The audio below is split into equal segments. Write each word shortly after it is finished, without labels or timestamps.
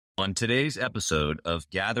on today's episode of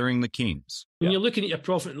Gathering the Kings. When you're looking at your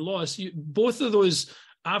profit and loss, both of those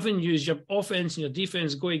avenues, your offense and your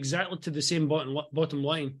defense, go exactly to the same bottom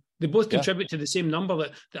line. They both contribute to the same number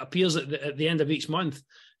that appears at the end of each month.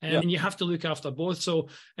 And you have to look after both. So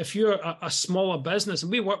if you're a smaller business,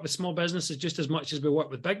 and we work with small businesses just as much as we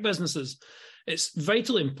work with big businesses, it's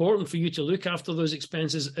vitally important for you to look after those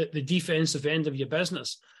expenses at the defensive end of your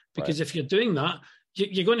business. Because if you're doing that,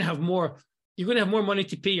 you're going to have more. You're going to have more money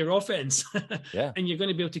to pay your offense, and you're going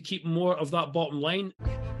to be able to keep more of that bottom line.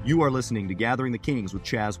 You are listening to Gathering the Kings with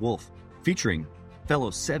Chaz Wolfe, featuring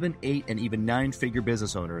fellow 7, 8, and even 9-figure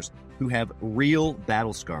business owners who have real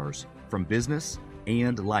battle scars from business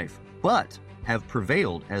and life, but have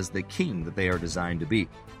prevailed as the king that they are designed to be.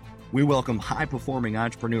 We welcome high-performing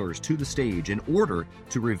entrepreneurs to the stage in order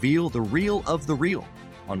to reveal the real of the real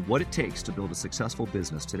on what it takes to build a successful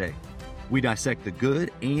business today. We dissect the good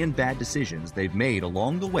and bad decisions they've made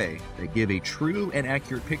along the way that give a true and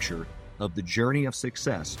accurate picture of the journey of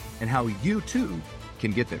success and how you too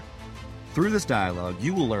can get there. Through this dialogue,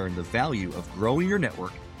 you will learn the value of growing your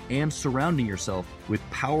network and surrounding yourself with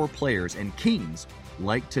power players and kings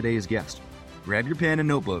like today's guest. Grab your pen and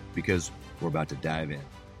notebook because we're about to dive in.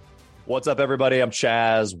 What's up, everybody? I'm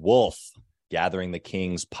Chaz Wolfe, Gathering the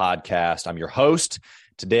Kings podcast. I'm your host.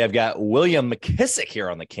 Today, I've got William McKissock here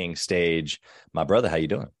on the King stage. My brother, how you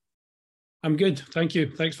doing? I'm good. Thank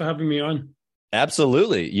you. Thanks for having me on.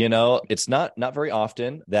 Absolutely. You know, it's not very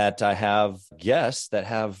often that I have guests that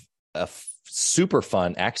have a super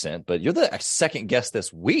fun accent, but you're the second guest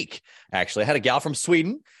this week, actually. I had a gal from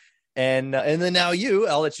Sweden, and then now you.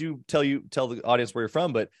 I'll let you tell the audience where you're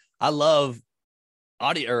from, but I love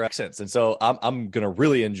audio or accents. And so I'm going to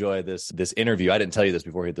really enjoy this interview. I didn't tell you this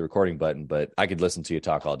before we hit the recording button, but I could listen to you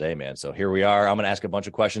talk all day, man. So here we are. I'm going to ask a bunch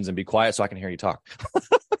of questions and be quiet so I can hear you talk.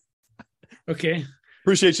 Okay.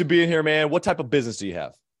 Appreciate you being here, man. What type of business do you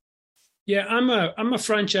have? Yeah, I'm a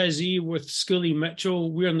franchisee with Scully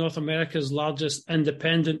Mitchell. We're North America's largest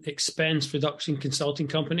independent expense reduction consulting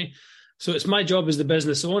company. So it's my job as the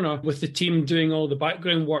business owner, with the team doing all the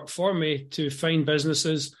background work for me, to find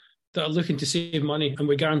businesses that are looking to save money, and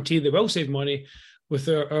we guarantee they will save money with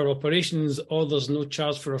our operations, or there's no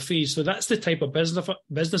charge for a fee. So that's the type of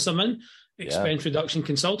business I'm in, expense reduction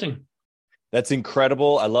consulting. That's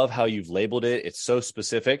incredible. I love how you've labeled it. It's so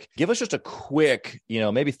specific. Give us just a quick,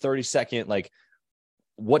 maybe 30-second, like,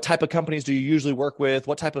 what type of companies do you usually work with?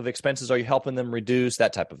 What type of expenses are you helping them reduce?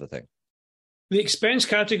 That type of a thing. The expense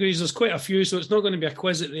categories, there's quite a few, so it's not going to be a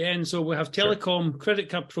quiz at the end. So we have telecom, credit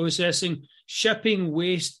card processing, shipping,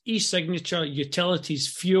 waste, e-signature, utilities,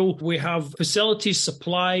 fuel. We have facilities,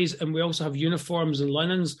 supplies, and we also have uniforms and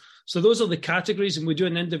linens. So those are the categories, and we do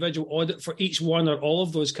an individual audit for each one or all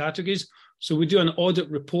of those categories. So we do an audit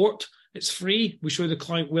report. It's free. We show the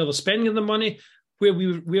client where they're spending the money, where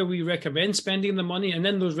we recommend spending the money. And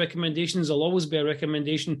then those recommendations will always be a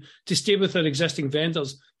recommendation to stay with our existing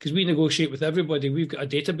vendors, because we negotiate with everybody. We've got a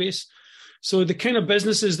database. So the kind of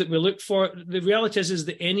businesses that we look for, the reality is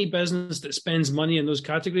that any business that spends money in those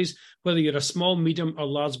categories, whether you're a small, medium, or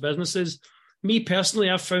large businesses, me personally,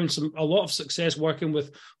 I've found a lot of success working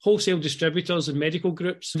with wholesale distributors and medical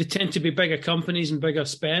groups. They tend to be bigger companies and bigger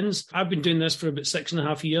spends. I've been doing this for about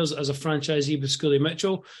 6.5 years as a franchisee with Scully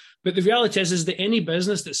Mitchell. But the reality is that any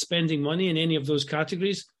business that's spending money in any of those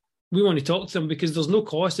categories, we want to talk to them, because there's no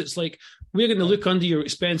cost. It's like, we're going to look under your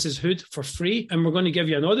expenses hood for free, and we're going to give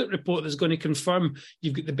you an audit report that's going to confirm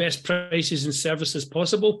you've got the best prices and services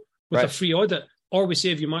possible with a free audit, or we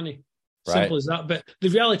save you money. Simple as that. But the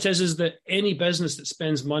reality is that any business that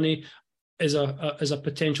spends money is a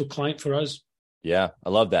potential client for us. Yeah,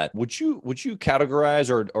 I love that. Would you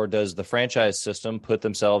categorize, or does the franchise system put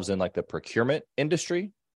themselves in like the procurement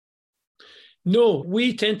industry? No,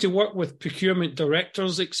 we tend to work with procurement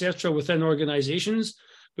directors, etc., within organizations,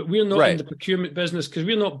 but we're not in the procurement business, because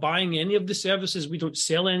we're not buying any of the services. We don't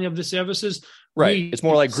sell any of the services. It's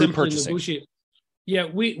more like group purchasing. Negotiate. Yeah,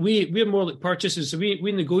 we're more like purchases. So we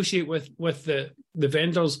negotiate with the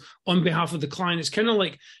vendors on behalf of the client. It's kind of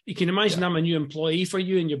like, you can imagine I'm a new employee for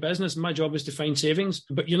you in your business. My job is to find savings,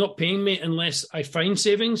 but you're not paying me unless I find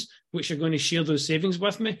savings, which you're going to share those savings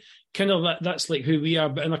with me. Kind of that's like who we are,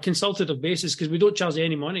 but on a consultative basis, because we don't charge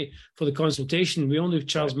any money for the consultation. We only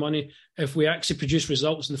charge money if we actually produce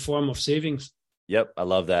results in the form of savings. Yep. I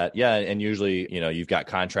love that. Yeah. And usually, you've got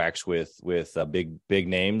contracts with big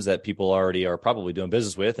names that people already are probably doing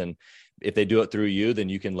business with. And if they do it through you, then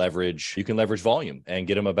you can leverage volume and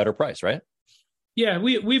get them a better price, right? Yeah,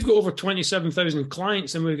 we've got over 27,000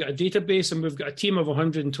 clients, and we've got a database, and we've got a team of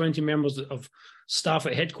 120 members of staff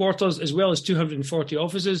at headquarters, as well as 240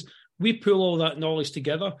 offices. we pull all that knowledge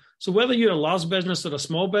together. So whether you're a large business or a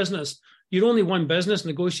small business, you're only one business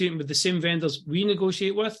negotiating with the same vendors we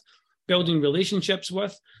negotiate with, building relationships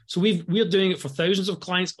with. So we're doing it for thousands of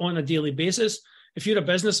clients on a daily basis. If you're a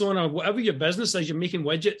business owner, whatever your business is, you're making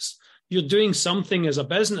widgets, you're doing something as a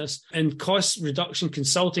business, and cost reduction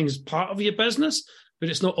consulting is part of your business, but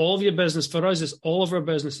it's not all of your business. For us, it's all of our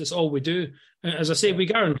business. It's all we do. And as I say, we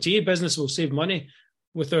guarantee business will save money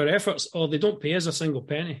with our efforts, or they don't pay us a single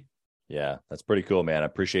penny. Yeah, that's pretty cool, man. I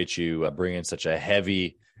appreciate you bringing such a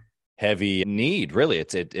heavy need. Really,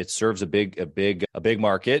 it serves a big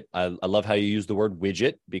market. I love how you use the word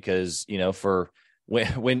widget, because for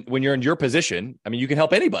when you're in your position, I mean, you can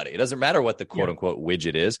help anybody. It doesn't matter what the quote unquote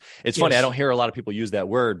widget is. It's funny, I don't hear a lot of people use that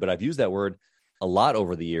word, but I've used that word a lot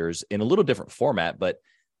over the years in a little different format, but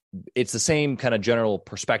it's the same kind of general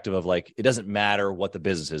perspective of like, it doesn't matter what the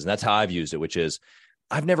business is. And that's how I've used it, which is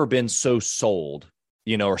I've never been so sold,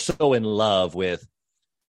 or so in love with,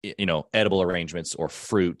 edible arrangements or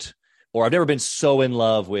fruit, or I've never been so in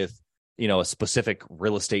love with, a specific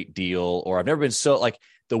real estate deal, or I've never been so like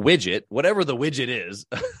the widget, whatever the widget is.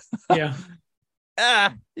 Yeah.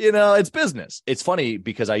 It's business. It's funny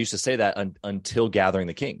because I used to say that until Gathering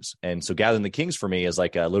the Kings. And so Gathering the Kings for me is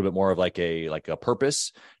like a little bit more of like a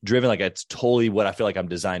purpose driven, like it's totally what I feel like I'm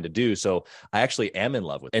designed to do. So I actually am in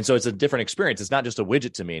love with it. And so it's a different experience. It's not just a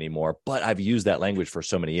widget to me anymore, but I've used that language for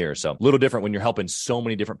so many years. So a little different when you're helping so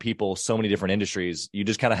many different people, so many different industries, you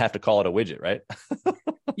just kind of have to call it a widget, right?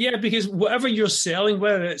 Yeah, because whatever you're selling,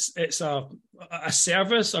 whether it's a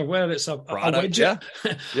service or whether it's a widget,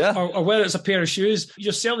 or whether it's a pair of shoes,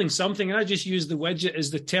 you're selling something. And I just use the widget as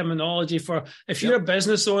the terminology for if you're a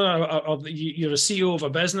business owner or you're a CEO of a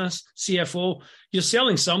business, CFO, you're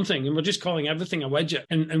selling something, and we're just calling everything a widget.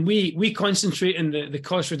 And we concentrate in the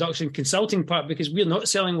cost reduction consulting part because we're not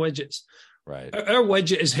selling widgets. Right. Our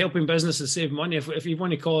widget is helping businesses save money. If you want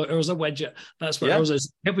to call it ours a widget, that's what ours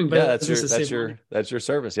is, helping businesses save money. That's your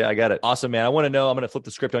service. Yeah, I got it. Awesome, man. I want to know, I'm going to flip the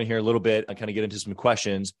script on here a little bit and kind of get into some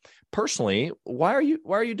questions. Personally, why are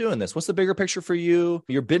you doing this? What's the bigger picture for you?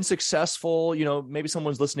 You've been successful. Maybe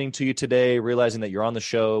someone's listening to you today, realizing that you're on the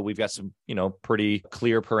show. We've got some, pretty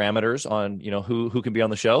clear parameters on, who can be on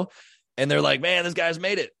the show. And they're like, man, this guy's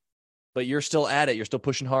made it. But you're still at it. You're still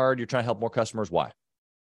pushing hard. You're trying to help more customers. Why?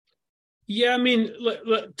 Yeah, I mean,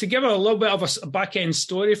 look, to give a little bit of a back-end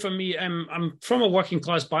story for me, I'm from a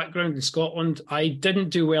working-class background in Scotland. I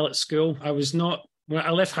didn't do well at school. I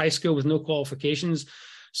left high school with no qualifications.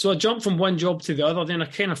 So I jumped from one job to the other. Then I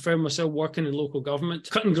kind of found myself working in local government,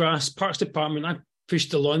 cutting grass, parks department. I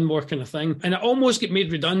pushed the lawnmower kind of thing. And I almost get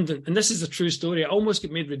made redundant. And this is a true story. I almost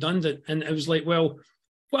get made redundant. And it was like, well,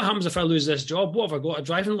 what happens if I lose this job? What have I got? A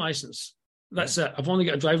driving license? That's it. I've only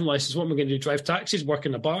got a driving license. What am I going to do? Drive taxis, work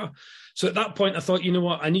in a bar? So at that point, I thought, you know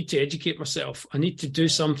what? I need to educate myself. I need to do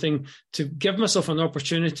something to give myself an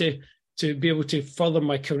opportunity to be able to further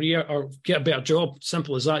my career or get a better job.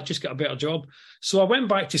 Simple as that. Just get a better job. So I went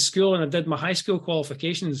back to school and I did my high school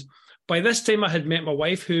qualifications. By this time, I had met my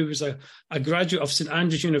wife, who was a graduate of St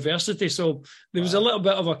Andrews University. So there was a little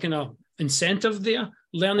bit of a kind of incentive there.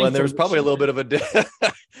 Learning. Well, there was probably a little bit of a difference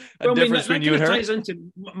between you and her. Ties into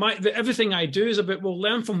everything I do is about,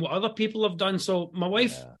 learn from what other people have done. So my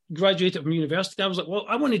wife graduated from university. I was like, well,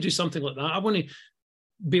 I want to do something like that. I want to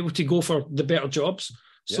be able to go for the better jobs.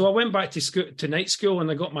 So I went back to school, to night school,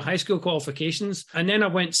 and I got my high school qualifications. And then I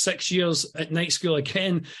went 6 years at night school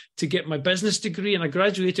again to get my business degree. And I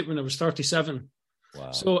graduated when I was 37.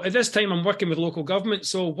 Wow. So at this time, I'm working with local government.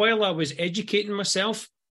 So while I was educating myself,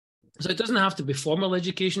 so it doesn't have to be formal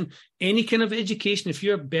education, any kind of education, if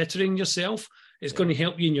you're bettering yourself, it's going to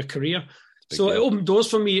help you in your career. So it opened doors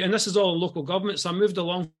for me, and this is all local government. So I moved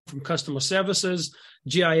along from customer services,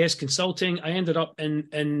 GIS consulting. I ended up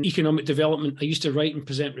in economic development. I used to write and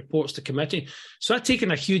present reports to committee. So I'd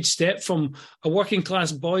taken a huge step from a working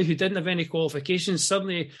class boy who didn't have any qualifications.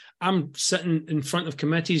 Suddenly I'm sitting in front of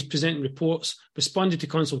committees, presenting reports, responding to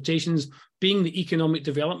consultations, being the economic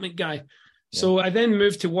development guy. So I then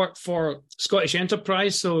moved to work for Scottish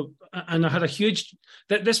Enterprise. And I had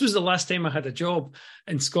this was the last time I had a job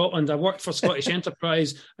in Scotland. I worked for Scottish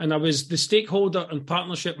Enterprise, and I was the stakeholder and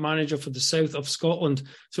partnership manager for the south of Scotland.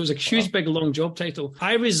 So it was a huge, big, long job title.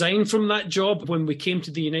 I resigned from that job when we came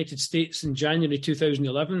to the United States in January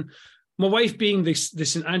 2011. My wife, being the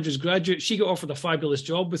St Andrews graduate, she got offered a fabulous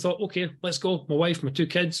job. We thought, okay, let's go. My wife, my two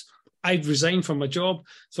kids. I'd resigned from my job.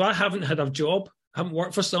 So I haven't had a job. I haven't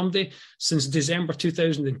worked for somebody since December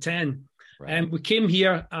 2010. Right. We came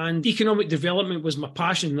here, and economic development was my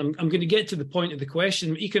passion. I'm going to get to the point of the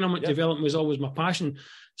question. Economic development was always my passion.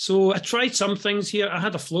 So I tried some things here. I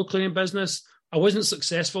had a floor cleaning business. I wasn't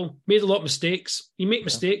successful, made a lot of mistakes. You make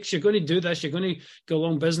mistakes, you're going to do this, you're going to go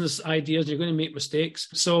along business ideas, you're going to make mistakes.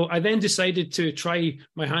 So I then decided to try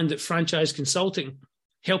my hand at franchise consulting,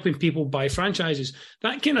 helping people buy franchises.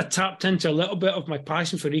 That kind of tapped into a little bit of my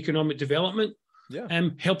passion for economic development.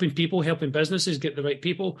 Helping people, helping businesses get the right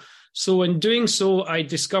people. So in doing so, I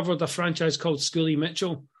discovered a franchise called Schooley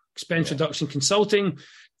Mitchell, expense reduction consulting,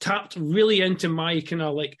 tapped really into my kind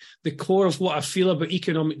of like the core of what I feel about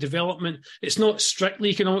economic development. It's not strictly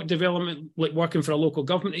economic development, like working for a local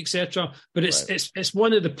government, etc., but it's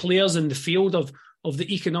one of the players in the field of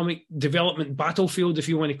the economic development battlefield, if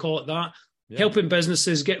you want to call it that. Helping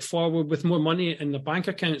businesses get forward with more money in their bank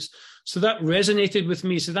accounts. So that resonated with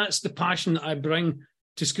me. So that's the passion that I bring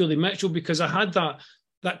to Schooley Mitchell, because I had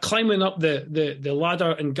that climbing up the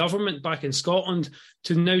ladder in government back in Scotland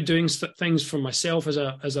to now doing things for myself as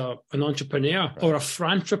an entrepreneur or a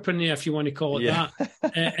frantrepreneur, if you want to call it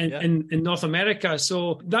that, in North America.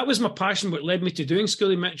 So that was my passion, what led me to doing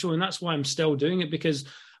Schooley Mitchell, and that's why I'm still doing it, because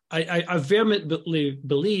I vehemently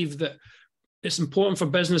believe that it's important for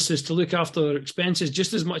businesses to look after their expenses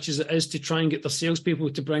just as much as it is to try and get their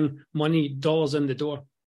salespeople to bring money, dollars in the door.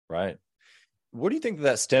 Right. What do you think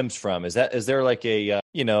that stems from? Is there like a,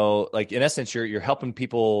 like in essence, you're helping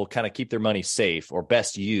people kind of keep their money safe or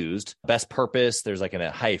best used, best purpose. There's like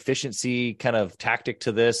a high efficiency kind of tactic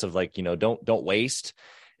to this of like, don't waste.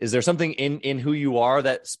 Is there something in who you are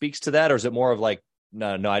that speaks to that? Or is it more of like,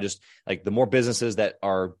 no, I just like the more businesses that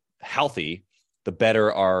are healthy, the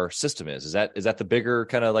better our system is. Is that the bigger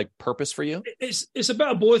kind of like purpose for you? It's a bit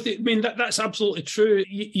of both. I mean, that's absolutely true.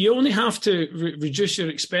 You only have to reduce your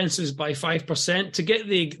expenses by 5% to get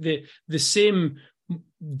the same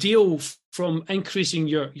deal from increasing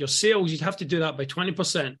your sales. You'd have to do that by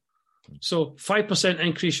 20%. So 5%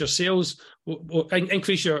 increase your sales,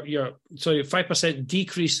 increase your 5%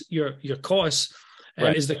 decrease your costs.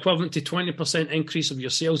 Is the equivalent to 20% increase of your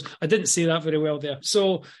sales. I didn't say that very well there.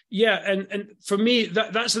 So and for me,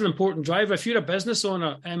 that's an important driver. If you're a business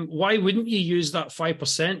owner, why wouldn't you use that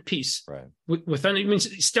 5% piece within it? It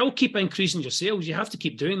means still keep increasing your sales. You have to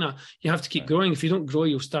keep doing that. You have to keep growing. If you don't grow,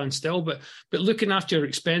 you'll stand still. But looking after your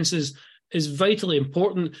expenses is vitally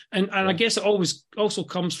important. And I guess it always also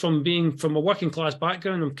comes from being from a working class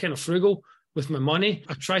background. I'm kind of frugal with my money.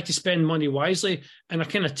 I try to spend money wisely, and I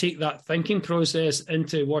kind of take that thinking process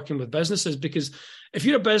into working with businesses, because if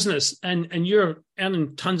you're a business and you're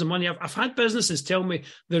earning tons of money, I've had businesses tell me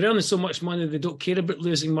they're earning so much money they don't care about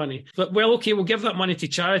losing money. But well, okay, we'll give that money to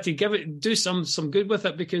charity, do some good with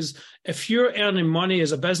it, because if you're earning money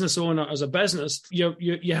as a business owner, as a business,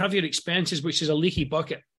 you have your expenses, which is a leaky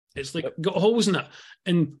bucket. It's like got holes in it,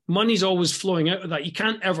 and money's always flowing out of that. You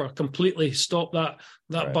can't ever completely stop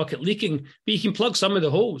that bucket leaking, but you can plug some of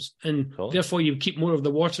the holes, and therefore you keep more of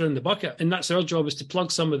the water in the bucket. And that's our job, is to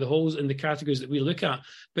plug some of the holes in the categories that we look at.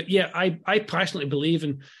 But I passionately believe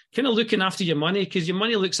in kind of looking after your money, because your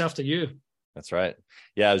money looks after you. That's right.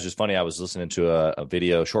 Yeah, it was just funny. I was listening to a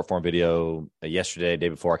video, short form video yesterday, day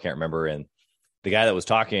before, I can't remember, and the guy that was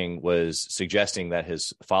talking was suggesting that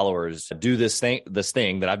his followers do this thing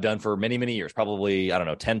that I've done for many, many years, probably,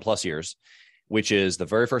 10 plus years, which is the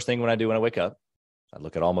very first thing when I wake up, I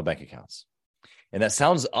look at all my bank accounts. And that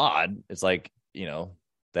sounds odd. It's like,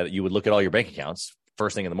 that you would look at all your bank accounts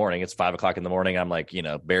first thing in the morning. It's 5:00 in the morning. I'm like,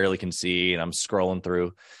 barely can see, and I'm scrolling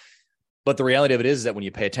through. But the reality of it is that when you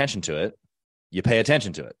pay attention to it, you pay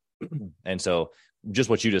attention to it. And so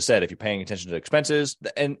just what you just said, if you're paying attention to expenses,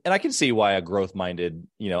 and I can see why a growth-minded,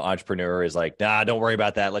 entrepreneur is like, nah, don't worry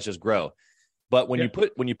about that. Let's just grow. But when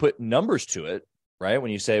you put numbers to it, right?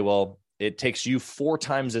 When you say, well, it takes you 4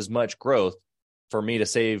 times as much growth for me to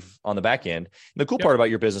save on the back end. And the cool part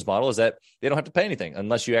about your business model is that they don't have to pay anything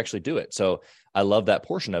unless you actually do it. So I love that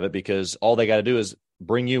portion of it, because all they got to do is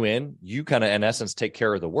bring you in. You kind of, in essence, take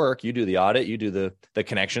care of the work. You do the audit, you do the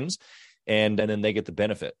connections, and then they get the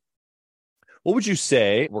benefit. What would you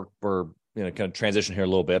say, we're kind of transition here a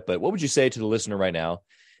little bit, but what would you say to the listener right now,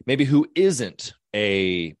 maybe who isn't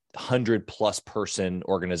a 100+ person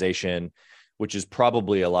organization, which is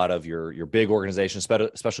probably a lot of your big organizations,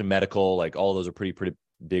 especially medical, like all of those are pretty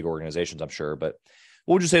big organizations, I'm sure. But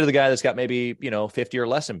what would you say to the guy that's got maybe, 50 or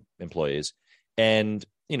less employees, and,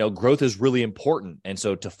 growth is really important. And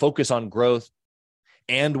so to focus on growth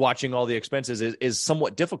and watching all the expenses is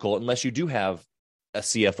somewhat difficult unless you do have a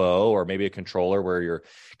CFO or maybe a controller where you're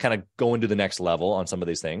kind of going to the next level on some of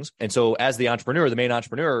these things. And so as the main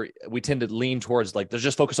entrepreneur, we tend to lean towards like, let's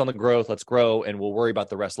just focus on the growth, let's grow, and we'll worry about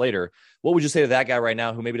the rest later. What would you say to that guy right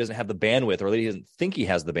now who maybe doesn't have the bandwidth, or he doesn't think he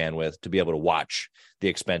has the bandwidth to be able to watch the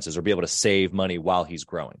expenses or be able to save money while he's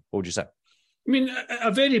growing? What would you say? I mean, at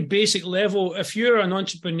a very basic level, if you're an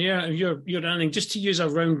entrepreneur and you're earning, just to use a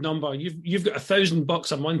round number, you've got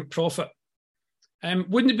 $1,000 a month profit.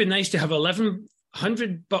 Wouldn't it be nice to have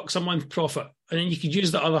 $1,100 a month profit, and then you could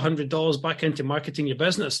use the other $100 back into marketing your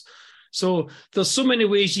business? So there's so many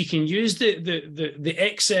ways you can use the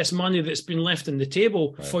excess money that's been left on the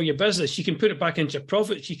table for your business. You can put it back into your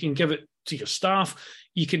profits. You can give it to your staff.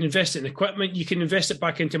 You can invest it in equipment. You can invest it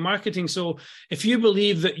back into marketing. So if you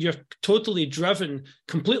believe that you're totally driven,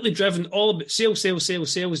 completely driven, all about sales,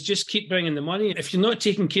 just keep bringing the money. If you're not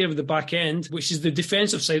taking care of the back end, which is the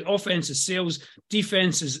defensive side, offense is sales,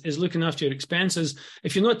 defense is looking after your expenses.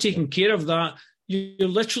 If you're not taking care of that, you're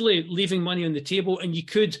literally leaving money on the table, and you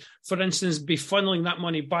could, for instance, be funneling that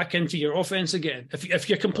money back into your offense again. If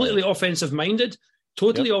you're completely offensive minded,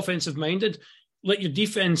 totally offensive minded, let your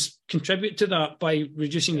defense contribute to that by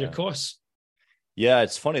reducing your costs. Yeah,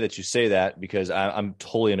 it's funny that you say that, because I'm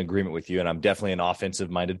totally in agreement with you, and I'm definitely an offensive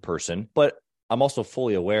minded person, but I'm also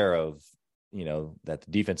fully aware of, that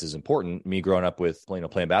the defense is important. Me growing up with,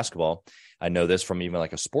 playing basketball, I know this from even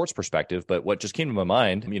like a sports perspective, but what just came to my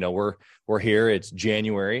mind, we're here, it's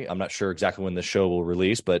January. I'm not sure exactly when the show will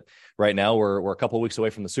release, but right now we're a couple of weeks away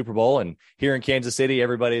from the Super Bowl, and here in Kansas City,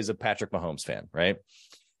 everybody's a Patrick Mahomes fan, right?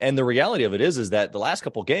 And the reality of it is that the last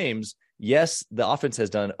couple of games, yes, the offense has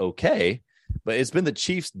done okay, but it's been the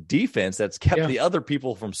Chiefs defense that's kept the other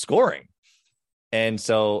people from scoring. And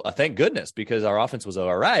so thank goodness, because our offense was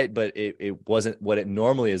all right, but it wasn't what it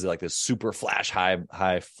normally is, like this super flash,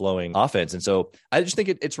 high flowing offense. And so I just think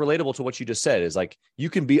it's relatable to what you just said, is like, you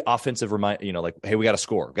can be offensive, like, hey, we got to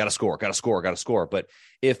score. But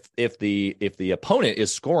if the opponent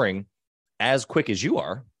is scoring as quick as you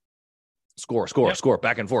are, score,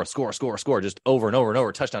 back and forth, score, just over and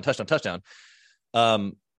over, touchdown.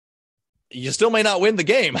 You still may not win the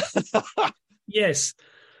game. Yes.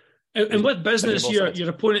 And with business, your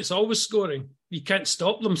opponent's always scoring. You can't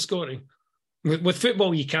stop them scoring. With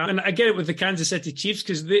football, you can. And I get it with the Kansas City Chiefs,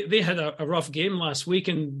 because they had a rough game last week,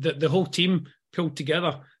 and the whole team pulled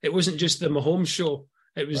together. It wasn't just the Mahomes show.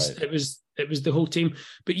 It was the whole team.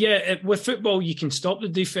 But with football, you can stop the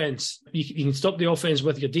defense. You can stop the offense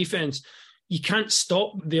with your defense. You can't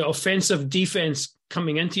stop the offensive defense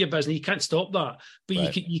coming into your business. You can't stop that, but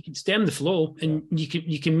you can stem the flow, and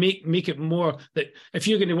you can make it more that if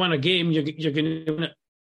you're going to win a game, you're going to win it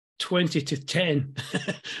 20-10,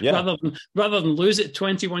 rather than lose it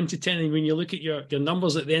 21-10. And when you look at your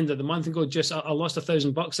numbers at the end of the month and go, just I lost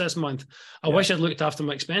 $1,000 this month. I wish I'd looked after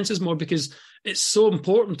my expenses more, because it's so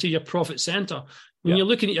important to your profit center. When you're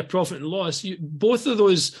looking at your profit and loss, both of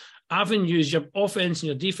those avenues, your offense and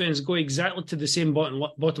your defense, go exactly to the same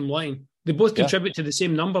bottom line. They both contribute to the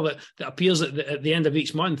same number that appears at the end of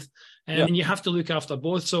each month. And you have to look after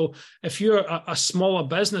both. So if you're a smaller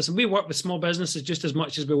business, and we work with small businesses just as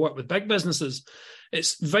much as we work with big businesses,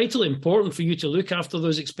 it's vitally important for you to look after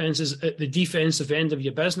those expenses at the defensive end of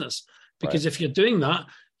your business. Because if you're doing that,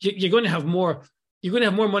 you're going to have more. You're going to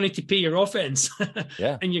have more money to pay your offense,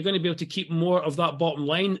 and you're going to be able to keep more of that bottom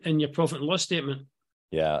line in your profit and loss statement.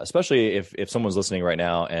 Yeah, especially if someone's listening right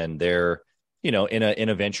now and they're, in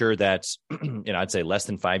a venture that's, I'd say less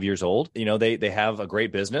than 5 years old. They have a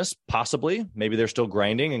great business, possibly. Maybe they're still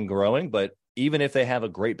grinding and growing, but even if they have a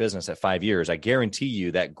great business at 5 years, I guarantee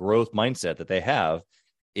you that growth mindset that they have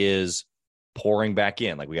is pouring back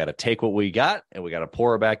in. Like, we got to take what we got and we got to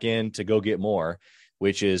pour it back in to go get more,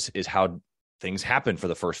 which is how things happen for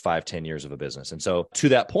the first 5-10 years of a business. And so to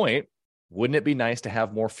that point, wouldn't it be nice to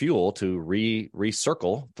have more fuel to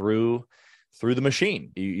recircle through the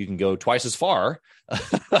machine? You can go twice as far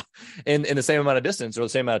in the same amount of distance, or the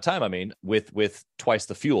same amount of time. I mean, with twice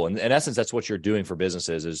the fuel. And in essence, that's what you're doing for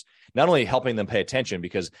businesses, is not only helping them pay attention,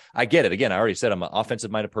 because I get it. Again, I already said I'm an offensive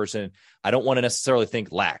minded person. I don't want to necessarily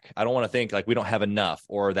think lack. I don't want to think like we don't have enough,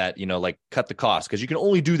 or that, like cut the cost, because you can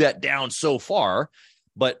only do that down so far,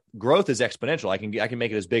 but growth is exponential. I can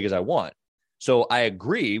make it as big as I want. So I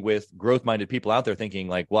agree with growth-minded people out there thinking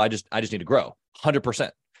like, well, I just need to grow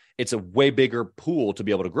 100%. It's a way bigger pool to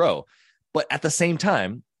be able to grow. But at the same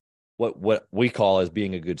time, what we call as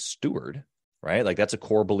being a good steward, right? Like, that's a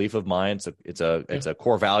core belief of mine. It's a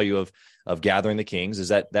core value of Gathering the Kings, is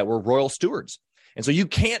that we're royal stewards. And so you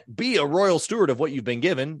can't be a royal steward of what you've been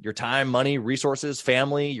given, your time, money, resources,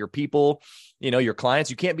 family, your people, your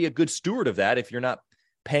clients. You can't be a good steward of that if you're not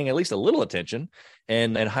paying at least a little attention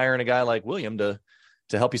and hiring a guy like William to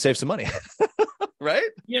help you save some money. right?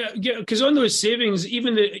 Yeah, because on those savings,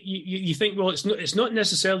 even you think, well, it's not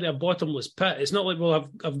necessarily a bottomless pit. It's not like, well,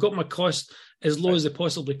 I've got my costs as low as they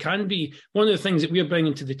possibly can be. One of the things that we're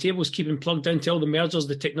bringing to the table is keeping plugged into all the mergers,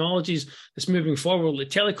 the technologies that's moving forward. The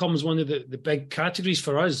telecom is one of the big categories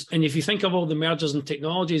for us. And if you think of all the mergers and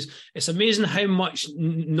technologies, it's amazing how much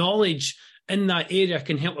knowledge in that area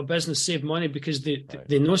can help a business save money because they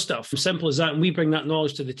know stuff. Simple as that. And we bring that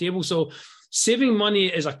knowledge to the table. So saving money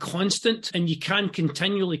is a constant, and you can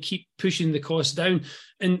continually keep pushing the costs down.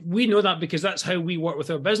 And we know that because that's how we work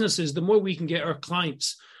with our businesses. The more we can get our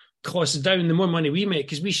clients' costs down, the more money we make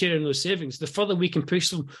because we share in those savings. The further we can push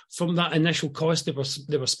them from that initial cost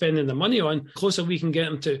they were spending the money on, closer we can get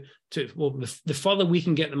them to the further we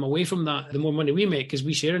can get them away from that, the more money we make because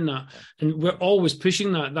we share in that. And we're always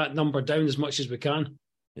pushing that number down as much as we can.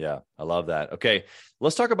 Yeah, I love that. Okay,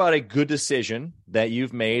 let's talk about a good decision that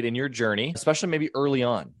you've made in your journey, especially maybe early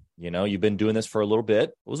on. You've been doing this for a little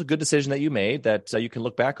bit. What was a good decision that you made that you can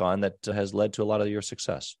look back on that has led to a lot of your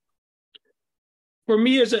success? For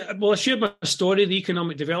me, I shared my story, the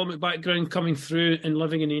economic development background coming through and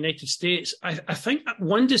living in the United States. I think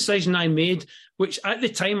one decision I made, which at the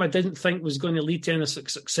time I didn't think was going to lead to any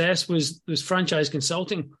success, was franchise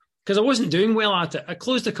consulting. Because I wasn't doing well at it. I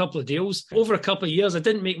closed a couple of deals. Over a couple of years, I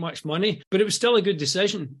didn't make much money, but it was still a good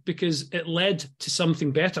decision because it led to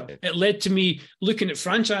something better. It led to me looking at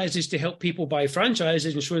franchises to help people buy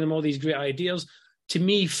franchises and showing them all these great ideas, to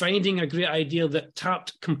me finding a great idea that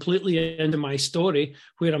tapped completely into my story,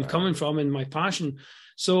 where I'm coming from and my passion.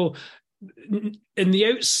 So in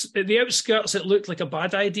the outskirts, it looked like a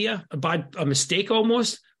bad idea, a mistake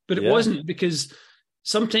almost, but it wasn't, because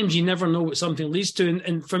sometimes you never know what something leads to.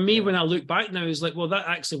 And for me, when I look back now, it's like, well, that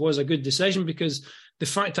actually was a good decision because the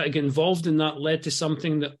fact that I got involved in that led to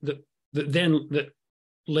something that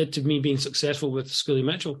led to me being successful with Scully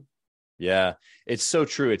Mitchell. Yeah, it's so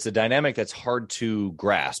true. It's a dynamic that's hard to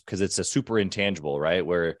grasp because it's a super intangible, right?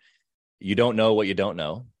 Where you don't know what you don't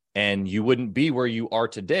know, and you wouldn't be where you are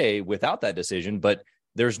today without that decision. But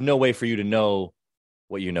there's no way for you to know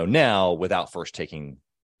what you know now without first taking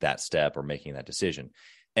that step or making that decision.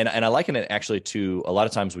 And I liken it actually to, a lot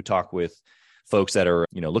of times we talk with folks that are,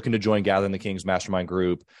 looking to join Gathering the Kings mastermind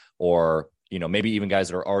group, or, maybe even guys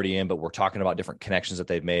that are already in, but we're talking about different connections that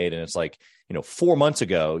they've made. And it's like, 4 months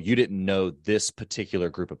ago, you didn't know this particular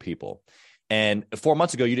group of people. And 4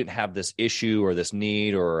 months ago, you didn't have this issue or this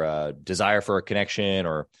need or a desire for a connection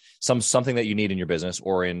or something that you need in your business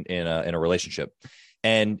or in a relationship.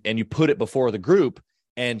 And you put it before the group,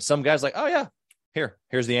 and some guy's like, oh yeah,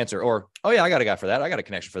 here's the answer. Or, oh yeah, I got a guy for that. I got a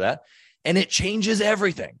connection for that. And it changes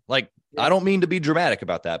everything. Like, I don't mean to be dramatic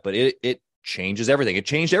about that, but it changes everything. It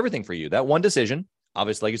changed everything for you. That one decision,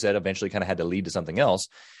 obviously, like you said, eventually kind of had to lead to something else,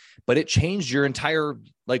 but it changed your entire,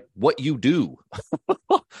 like, what you do.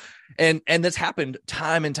 and that's happened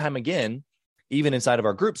time and time again, even inside of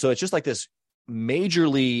our group. So it's just like this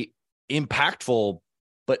majorly impactful,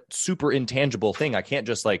 but super intangible thing. I can't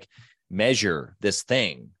just like measure this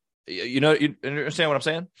thing. You understand what I'm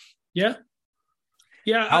saying? Yeah.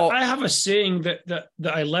 Yeah. I have a saying that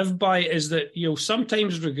I live by, is that you'll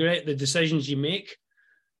sometimes regret the decisions you make,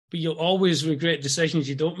 but you'll always regret decisions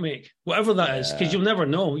you don't make, whatever that is, because you'll never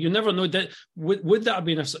know. You'll never know that would that have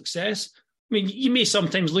been a success? I mean, you may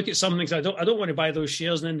sometimes look at something and say, I don't want to buy those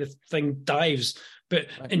shares, and then the thing dives. But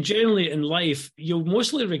generally in life, you'll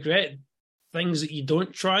mostly regret things that you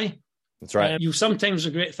don't try. That's right. You sometimes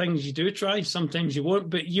regret things you do try, sometimes you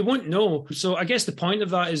won't, but you won't know. So I guess the point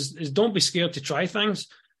of that is don't be scared to try things.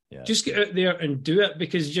 Yeah. Just get out there and do it,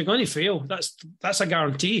 because you're going to fail. That's a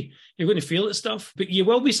guarantee. You're going to fail at stuff, but you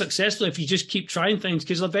will be successful if you just keep trying things,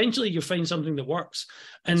 because eventually you'll find something that works.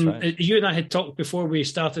 And you and I had talked before we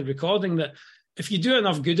started recording that if you do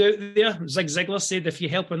enough good out there, Zig Ziglar said, if you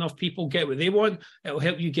help enough people get what they want, it'll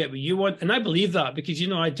help you get what you want. And I believe that, because,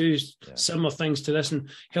 I do similar things to this and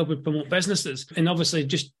helping promote businesses. And obviously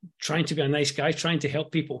just trying to be a nice guy, trying to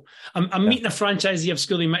help people. I'm meeting a franchisee of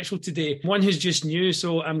Scully Mitchell today, one who's just new.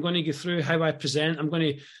 So I'm going to go through how I present. I'm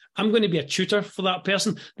going to be a tutor for that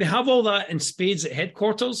person. They have all that in spades at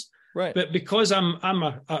headquarters. Right. But because I'm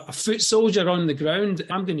a foot soldier on the ground,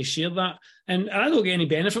 I'm going to share that. And I don't get any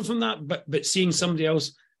benefit from that, but seeing somebody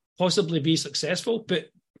else possibly be successful. But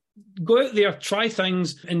go out there, try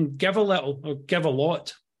things, and give a little or give a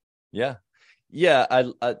lot. Yeah. Yeah.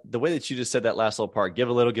 I the way that you just said that last little part, give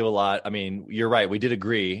a little, give a lot. I mean, you're right. We did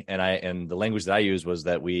agree. And the language that I used was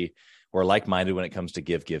that we were like-minded when it comes to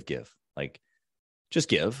give. Like, just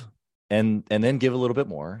give and then give a little bit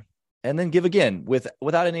more. And then give again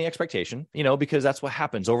without any expectation, because that's what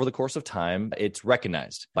happens over the course of time. It's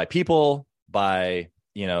recognized by people, by,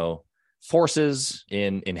 forces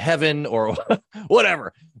in heaven or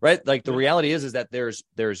whatever, right? Like the reality is that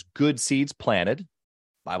there's good seeds planted.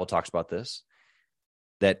 Bible talks about this,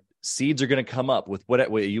 that seeds are going to come up with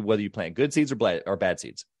whether you plant good seeds or bad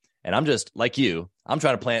seeds. And I'm just like you, I'm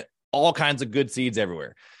trying to plant all kinds of good seeds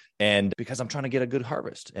everywhere. And because I'm trying to get a good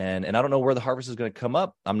harvest, and I don't know where the harvest is going to come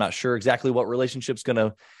up. I'm not sure exactly what relationship's going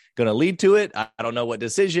to lead to it. I don't know what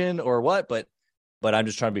decision or what, but I'm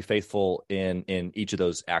just trying to be faithful in each of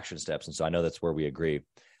those action steps. And so I know that's where we agree.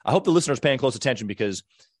 I hope the listeners paying close attention, because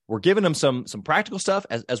we're giving them some practical stuff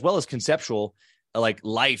as well as conceptual, like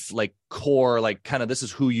life, like core, like kind of this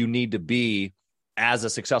is who you need to be as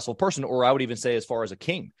a successful person, or I would even say as far as a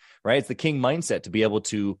king, right? It's the king mindset to be able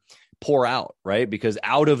to pour out, right? Because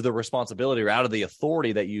out of the responsibility or out of the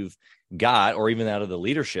authority that you've got, or even out of the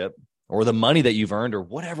leadership or the money that you've earned or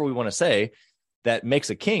whatever we want to say that makes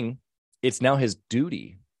a king, it's now his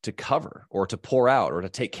duty to cover or to pour out or to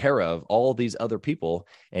take care of all these other people.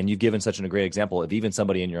 And you've given such a great example of even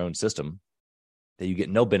somebody in your own system that you get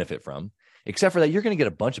no benefit from, except for that you're going to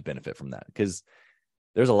get a bunch of benefit from that, because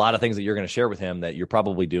there's a lot of things that you're going to share with him that you're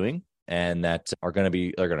probably doing and that are going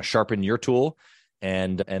to sharpen your tool.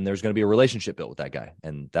 And there's going to be a relationship built with that guy,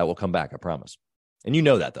 and that will come back, I promise. And you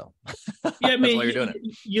know that, though. Yeah, I mean, why you're doing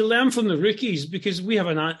it. You learn from the rookies, because we have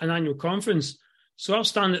an annual conference. So I'll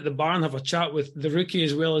stand at the bar and have a chat with the rookie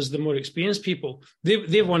as well as the more experienced people.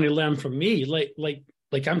 They want to learn from me,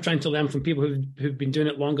 like I'm trying to learn from people who've been doing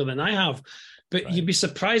it longer than I have. But right. You'd be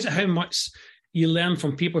surprised at how much you learn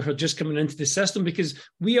from people who are just coming into the system, because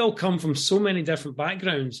we all come from so many different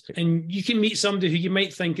backgrounds, and you can meet somebody who you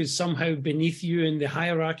might think is somehow beneath you in the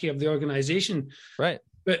hierarchy of the organization. Right.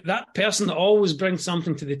 But that person always brings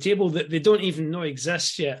something to the table that they don't even know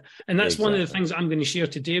exists yet. And that's exactly. One of the things I'm going to share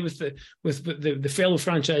today with the fellow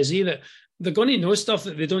franchisee, that they're going to know stuff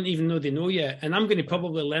that they don't even know they know yet. And I'm going to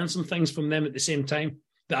probably learn some things from them at the same time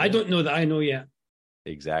that I don't know that I know yet.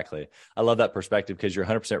 Exactly. I love that perspective, because you're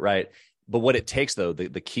 100% right. But what it takes, though,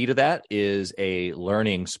 the key to that is a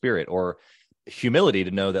learning spirit or humility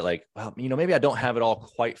to know that, like, well, maybe I don't have it all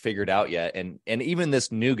quite figured out yet. And even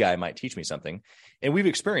this new guy might teach me something. And we've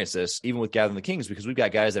experienced this even with Gathering the Kings, because we've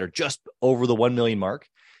got guys that are just over the 1 million mark,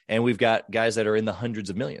 and we've got guys that are in the hundreds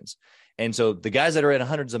of millions. And so the guys that are in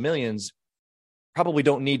hundreds of millions probably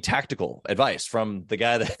don't need tactical advice from the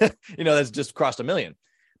guy that, that's just crossed 1 million.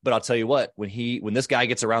 But I'll tell you what, when this guy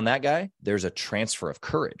gets around that guy, there's a transfer of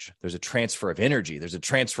courage. There's a transfer of energy. There's a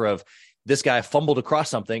transfer of, this guy fumbled across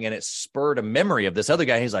something and it spurred a memory of this other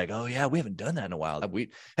guy. He's like, oh yeah, we haven't done that in a while.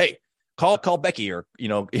 Hey, call Becky, or,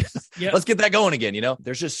 let's get that going again.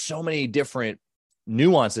 There's just so many different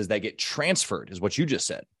nuances that get transferred, is what you just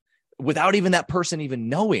said, without even that person even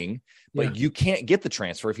knowing. But you can't get the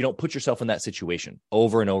transfer if you don't put yourself in that situation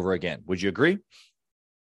over and over again. Would you agree?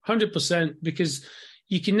 100%, because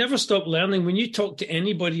you can never stop learning. When you talk to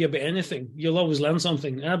anybody about anything, you'll always learn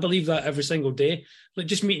something. And I believe that every single day. Like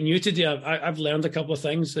just meeting you today, I've learned a couple of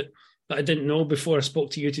things that I didn't know before I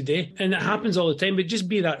spoke to you today. And it happens all the time. But just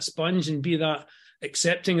be that sponge and be that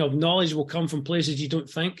accepting of knowledge will come from places you don't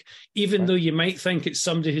think, even though you might think it's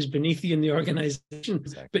somebody who's beneath you in the organization.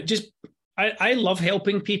 Exactly. But just I love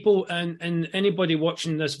helping people, and anybody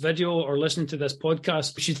watching this video or listening to this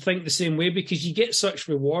podcast should think the same way, because you get such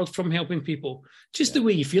reward from helping people. Just the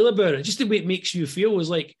way you feel about it, just the way it makes you feel is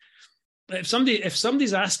like, if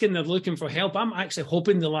somebody's asking, they're looking for help, I'm actually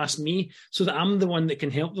hoping they'll ask me so that I'm the one that can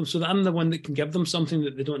help them, so that I'm the one that can give them something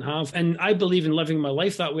that they don't have. And I believe in living my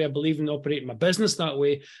life that way. I believe in operating my business that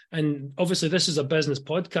way. And obviously this is a business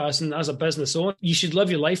podcast, and as a business owner, you should live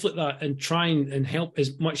your life like that and try and help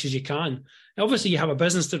as much as you can. Obviously you have a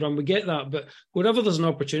business to run, we get that, but wherever there's an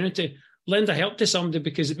opportunity, lend a help to somebody,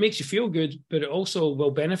 because it makes you feel good, but it also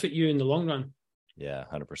will benefit you in the long run. Yeah,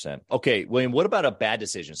 100%. Okay, William, what about a bad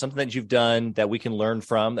decision? Something that you've done that we can learn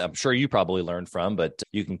from? I'm sure you probably learned from, but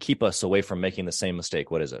you can keep us away from making the same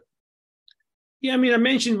mistake. What is it? Yeah, I mean, I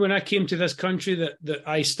mentioned when I came to this country that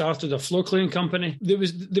I started a floor cleaning company. There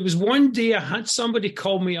was one day I had somebody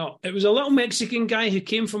call me up. It was a little Mexican guy who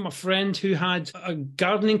came from a friend who had a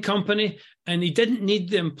gardening company, and he didn't need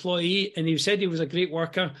the employee, and he said he was a great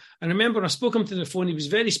worker. And I remember when I spoke him to the phone, he was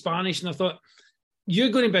very Spanish, and I thought, you're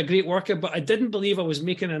going to be a great worker, but I didn't believe I was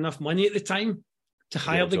making enough money at the time to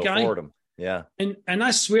hire the guy. Yeah. And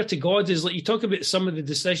I swear to God, is like, you talk about some of the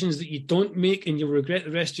decisions that you don't make and you'll regret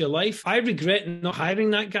the rest of your life. I regret not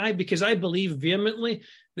hiring that guy, because I believe vehemently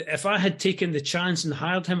that if I had taken the chance and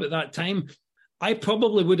hired him at that time, I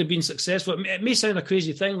probably would have been successful. It may sound a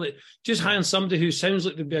crazy thing, like just hiring somebody who sounds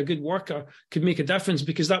like they'd be a good worker could make a difference,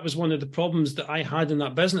 because that was one of the problems that I had in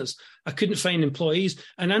that business. I couldn't find employees,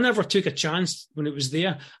 and I never took a chance when it was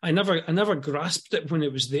there. I never grasped it when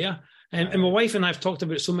it was there. And my wife and I have talked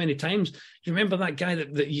about it so many times. You remember that guy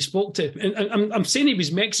that you spoke to? And I'm saying he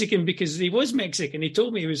was Mexican because he was Mexican. He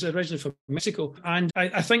told me he was originally from Mexico. And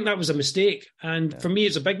I think that was a mistake. And for me,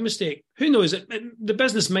 it's a big mistake. Who knows? The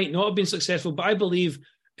business might not have been successful, but I believe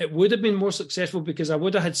it would have been more successful because I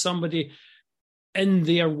would have had somebody in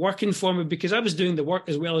there working for me, because I was doing the work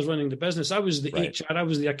as well as running the business. I was the HR, I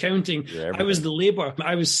was the accounting, I was the labor,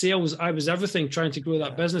 I was sales, I was everything trying to grow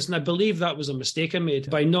that business. And I believe that was a mistake I made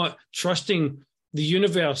by not trusting the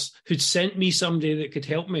universe who'd sent me somebody that could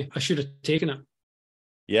help me. I should have taken it.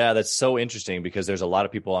 Yeah, that's so interesting, because there's a lot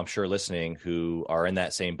of people I'm sure listening who are in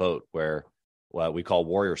that same boat where what we call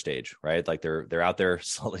warrior stage, right? Like they're out there,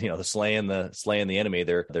 slaying the enemy.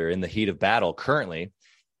 They're in the heat of battle currently.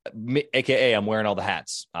 AKA I'm wearing all the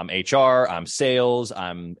hats. I'm HR, I'm sales,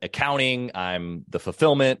 I'm accounting, I'm the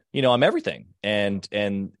fulfillment, I'm everything. And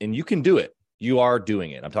you can do it. You are doing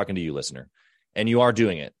it. I'm talking to you, listener, and you are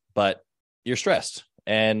doing it, but you're stressed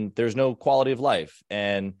and there's no quality of life,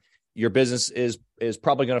 and your business is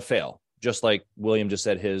probably going to fail. Just like William just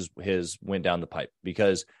said, his went down the pipe,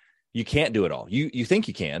 because you can't do it all. You think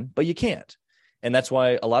you can, but you can't. And that's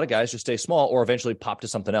why a lot of guys just stay small or eventually pop to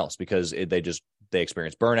something else, because they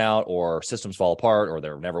experience burnout, or systems fall apart, or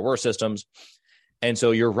there never were systems. And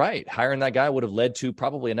so you're right. Hiring that guy would have led to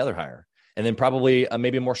probably another hire, and then probably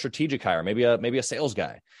maybe a more strategic hire, maybe a sales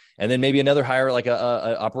guy, and then maybe another hire like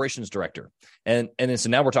a operations director. And then so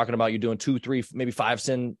now we're talking about you doing 2, 3, maybe 5,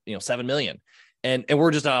 7 million. And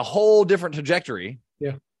we're just on a whole different trajectory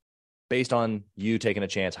based on you taking a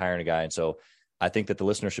chance, hiring a guy. And so I think that the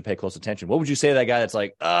listener should pay close attention. What would you say to that guy that's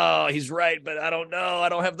like, oh, he's right, but I don't know. I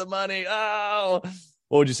don't have the money. Oh,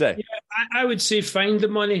 what would you say? Yeah, I would say find the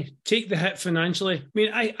money, take the hit financially. I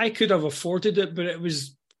mean, I could have afforded it, but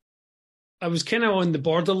I was kind of on the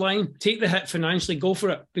borderline. Take the hit financially, go for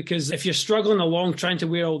it. Because if you're struggling along trying to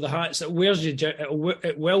wear all the hats, it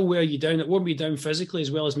will wear you down. It won't be down physically as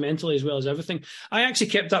well as mentally, as well as everything. I actually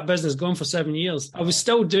kept that business going for 7 years. I was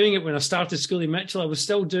still doing it when I started Scully Mitchell. I was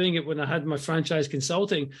still doing it when I had my franchise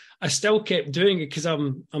consulting. I still kept doing it because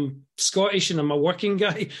I'm Scottish and I'm a working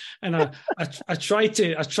guy. And I tried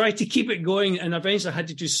to keep it going, and eventually I had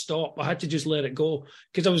to just stop. I had to just let it go,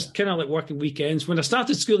 because I was kind of like working weekends. When I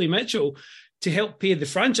started Scully Mitchell, to help pay the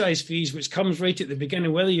franchise fees, which comes right at the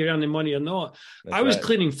beginning, whether you're earning money or not. I was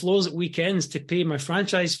cleaning floors at weekends to pay my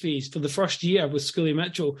franchise fees for the first year with Scully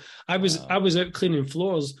Mitchell. I was out cleaning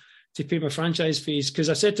floors to pay my franchise fees, because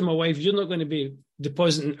I said to my wife, you're not going to be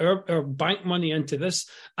depositing our bank money into this.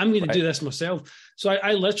 I'm going to do this myself. So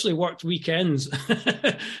I literally worked weekends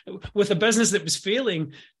with a business that was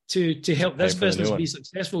failing to help this business be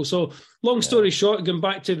successful. So long story short, going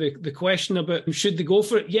back to the question about should they go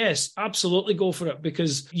for it? Yes, absolutely go for it,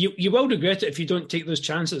 because you will regret it if you don't take those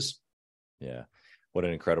chances. Yeah. What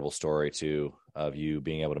an incredible story too, of you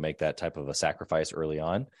being able to make that type of a sacrifice early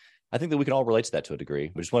on. I think that we can all relate to that to a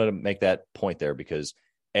degree. We just wanted to make that point there, because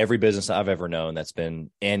every business I've ever known that's been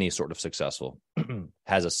any sort of successful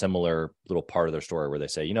has a similar little part of their story where they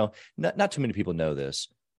say, not too many people know this,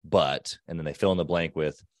 but, and then they fill in the blank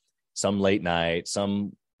with some late night,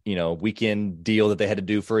 some, weekend deal that they had to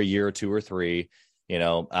do for a year or 2 or 3.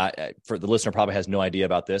 For the listener probably has no idea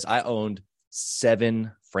about this. I owned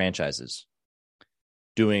 7 franchises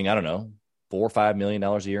doing, I don't know, $4 or $5 million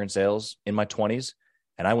a year in sales in my 20s.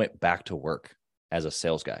 And I went back to work as a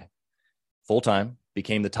sales guy full-time,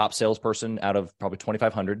 became the top salesperson out of probably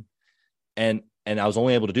 2,500. And I was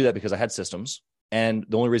only able to do that because I had systems. And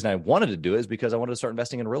the only reason I wanted to do it is because I wanted to start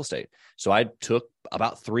investing in real estate. So I took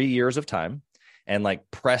about 3 years of time and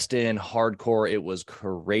pressed in hardcore. It was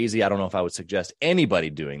crazy. I don't know if I would suggest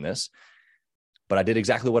anybody doing this, but I did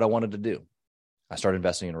exactly what I wanted to do. I started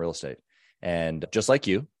investing in real estate. And just like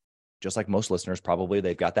you, just like most listeners, probably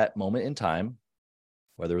they've got that moment in time,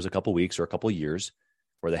 whether it was a couple weeks or a couple years,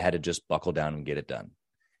 where they had to just buckle down and get it done.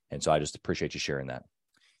 And so I just appreciate you sharing that.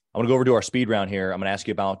 I'm going to go over to our speed round here. I'm going to ask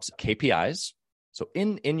you about KPIs. So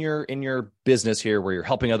in your business here, where you're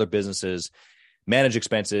helping other businesses manage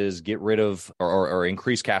expenses, get rid of or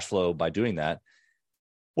increase cash flow by doing that,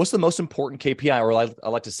 what's the most important KPI? Or I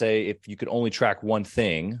like to say, if you could only track one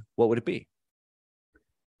thing, what would it be?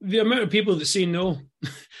 The amount of people that say no.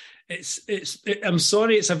 I'm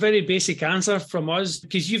sorry, it's a very basic answer from us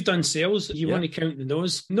because you've done sales. You want to count the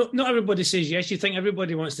no's. Not everybody says yes. You think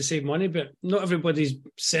everybody wants to save money, but not everybody's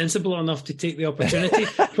sensible enough to take the opportunity.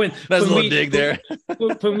 That's a little dig there.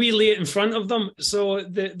 when we lay it in front of them. So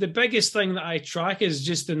the biggest thing that I track is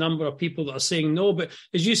just the number of people that are saying no. But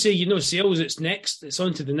as you say, sales, it's next, it's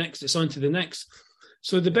on to the next, it's on to the next.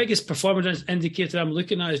 So the biggest performance indicator I'm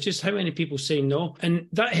looking at is just how many people say no. And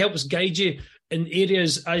that helps guide you in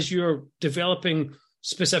areas as you're developing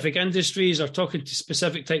specific industries or talking to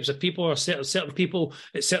specific types of people or certain people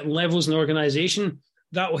at certain levels in the organization.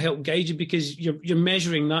 That will help guide you because you're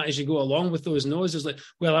measuring that as you go along with those no's. It's like,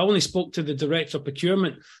 well, I only spoke to the director of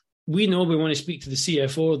procurement. We know we want to speak to the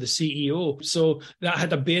CFO or the CEO. So that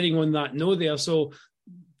had a bearing on that no there. So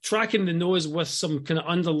tracking the no's with some kind of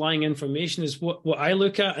underlying information is what I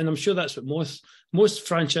look at. And I'm sure that's what most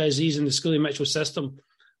franchisees in the Scully Mitchell system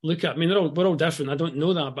look at. I mean, we're all different. I don't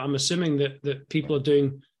know that, but I'm assuming that people are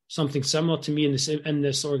doing something similar to me in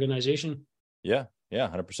this organization. Yeah,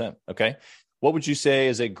 100%. Okay. What would you say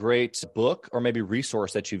is a great book or maybe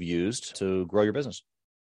resource that you've used to grow your business?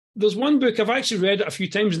 There's one book, I've actually read it a few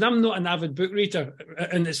times, and I'm not an avid book reader.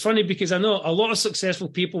 And it's funny because I know a lot of successful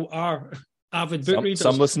people are avid book readers.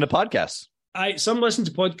 Some listen to podcasts. Some listen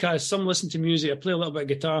to podcasts, some listen to music. I play a little bit of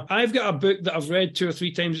guitar. I've got a book that I've read 2 or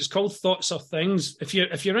 3 times. It's called Thoughts Are Things. If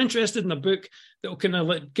you're interested in a book that will kind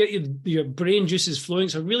of get your brain juices flowing,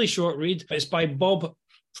 it's a really short read. It's by Bob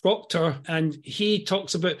Proctor, and he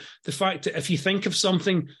talks about the fact that if you think of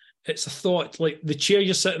something, it's a thought. Like the chair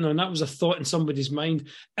you're sitting on, that was a thought in somebody's mind.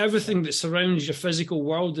 Everything that surrounds your physical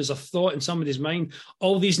world is a thought in somebody's mind.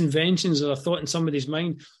 All these inventions are a thought in somebody's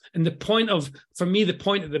mind. And the point of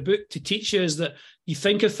the book to teach you is that you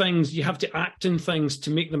think of things, you have to act in things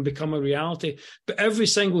to make them become a reality. But every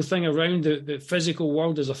single thing around the physical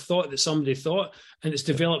world is a thought that somebody thought, and it's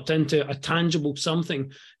developed into a tangible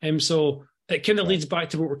something. So it kind of leads back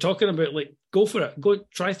to what we're talking about. Like, go for it. Go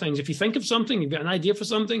try things. If you think of something, you've got an idea for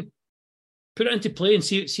something, put it into play and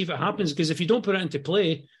see if it happens. Because if you don't put it into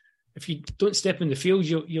play, if you don't step in the field,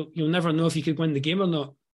 you'll never know if you could win the game or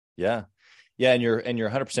not. Yeah. Yeah, and you're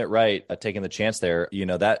 100% right. Taking the chance there,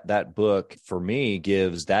 that book for me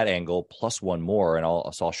gives that angle plus one more, and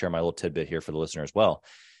I'll share my little tidbit here for the listener as well,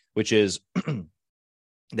 which is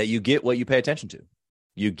that you get what you pay attention to,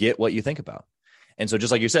 you get what you think about, and so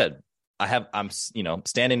just like you said, I'm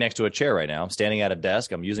standing next to a chair right now. I'm standing at a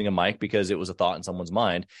desk. I'm using a mic because it was a thought in someone's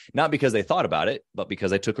mind, not because they thought about it, but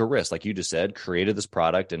because they took a risk, like you just said, created this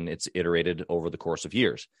product, and it's iterated over the course of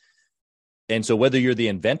years. And so whether you're the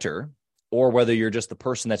inventor or whether you're just the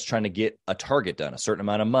person that's trying to get a target done, a certain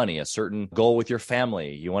amount of money, a certain goal with your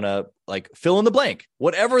family, you want to fill in the blank,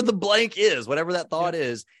 whatever the blank is, whatever that thought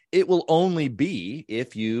is, it will only be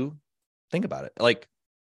if you think about it,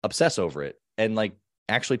 obsess over it, and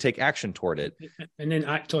actually take action toward it. And then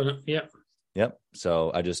act on it. Yeah. Yep.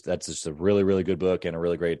 So that's just a really, really good book and a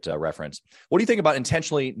really great reference. What do you think about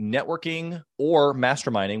intentionally networking or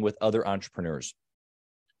masterminding with other entrepreneurs?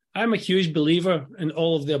 I'm a huge believer in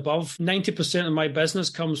all of the above. 90% of my business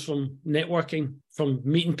comes from networking, from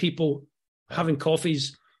meeting people, having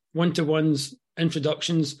coffees, one-to-ones,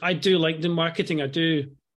 introductions. I do like the marketing. I do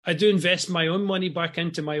invest my own money back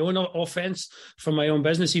into my own offense for my own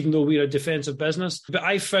business, even though we're a defensive business. But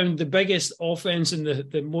I found the biggest offense and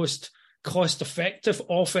the most cost-effective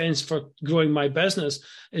offense for growing my business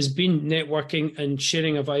has been networking and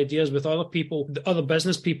sharing of ideas with other people, other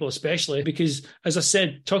business people especially, because as I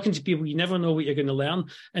said, talking to people, you never know what you're going to learn.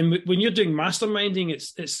 And when you're doing masterminding,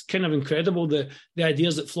 it's kind of incredible, the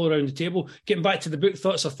ideas that flow around the table. Getting back to the book,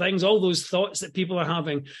 Thoughts Are Things, all those thoughts that people are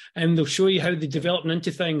having, and they'll show you how they develop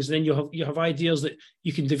into things. And then you have ideas that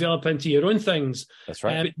you can develop into your own things. That's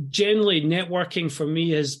right. Generally, networking for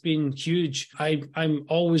me has been huge. I'm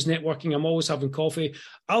always networking. I'm always having coffee.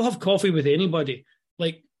 I'll have coffee with anybody.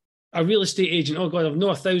 Like a real estate agent. Oh God, I've known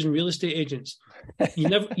 1,000 real estate agents. You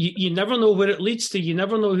never know where it leads to. You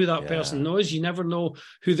never know who that person knows. You never know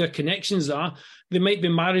who their connections are. They might be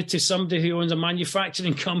married to somebody who owns a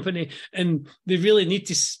manufacturing company, and they really need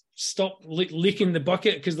to stop leaking the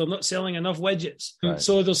bucket because they're not selling enough widgets. Right.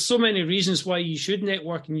 So there's so many reasons why you should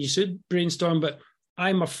network and you should brainstorm, but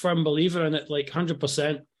I'm a firm believer in it,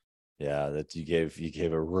 100%. Yeah, that you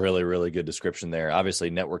gave a really, really good description there. Obviously,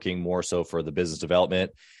 networking more so for the business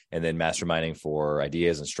development, and then masterminding for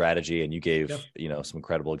ideas and strategy. And you gave some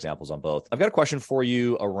incredible examples on both. I've got a question for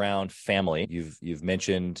you around family. You've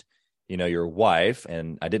mentioned your wife,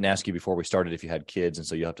 and I didn't ask you before we started if you had kids, and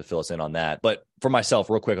so you'll have to fill us in on that. But for myself,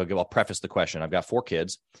 real quick, I'll preface the question. I've got 4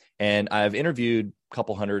 kids, and I've interviewed a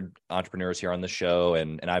couple hundred entrepreneurs here on the show,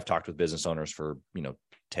 and I've talked with business owners for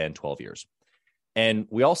 10, 12 years. And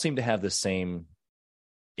we all seem to have the same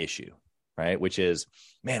issue, right? Which is,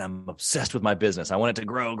 man, I'm obsessed with my business. I want it to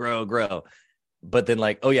grow, grow, grow. But then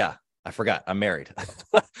like, oh yeah, I forgot I'm married.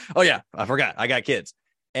 Oh yeah, I forgot I got kids.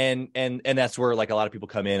 And that's where like a lot of people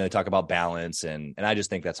come in and they talk about balance. And I just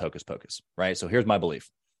think that's hocus pocus, right? So here's my belief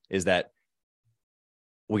is that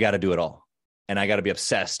we got to do it all. And I got to be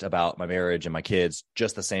obsessed about my marriage and my kids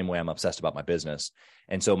just the same way I'm obsessed about my business.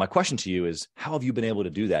 And so my question to you is, how have you been able to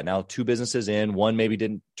do that? Now, 2 businesses in, one maybe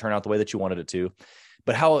didn't turn out the way that you wanted it to,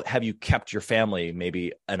 but how have you kept your family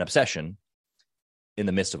maybe an obsession in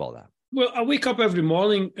the midst of all that? Well, I wake up every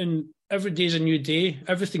morning and every day's a new day.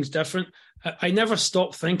 Everything's different. I never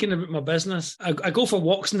stop thinking about my business. I go for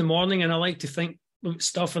walks in the morning and I like to think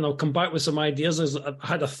stuff, and I'll come back with some ideas as I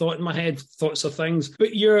had a thought in my head, thoughts of things.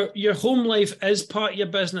 But your home life is part of your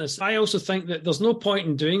business. I also think that there's no point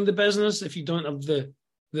in doing the business if you don't have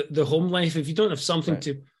the home life, if you don't have something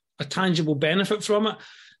to a tangible benefit from it.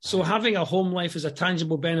 So having a home life is a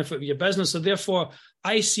tangible benefit of your business. So therefore,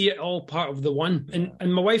 I see it all part of the one.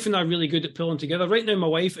 And my wife and I are really good at pulling together. Right now, my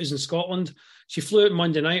wife is in Scotland. She flew out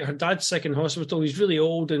Monday night. Her dad's sick in hospital. He's really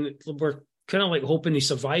old, and we're kind of like hoping he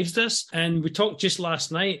survives this. And we talked just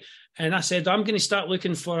last night, and I said, I'm going to start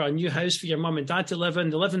looking for a new house for your mum and dad to live in.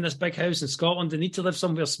 They live in this big house in Scotland. They need to live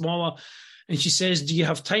somewhere smaller. And she says, do you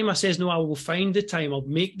have time? I says, no, I will find the time. I'll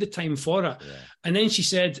make the time for it. Yeah. And then she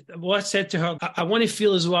said, well, I said to her, I want to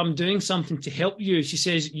feel as though I'm doing something to help you. She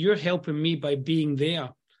says, you're helping me by being there.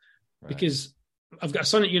 Right. Because I've got a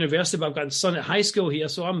son at university, but I've got a son at high school here.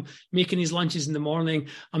 So I'm making his lunches in the morning.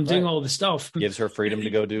 I'm doing all the stuff. Gives her freedom to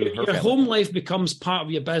go do her Your home life becomes part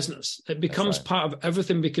of your business. It becomes part of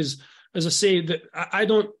everything because, as I say, that I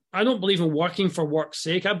don't believe in working for work's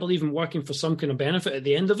sake. I believe in working for some kind of benefit at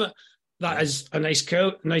the end of it. That is a nice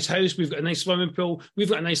house. We've got a nice swimming pool. We've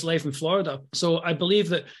got a nice life in Florida. So I believe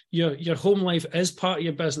that your home life is part of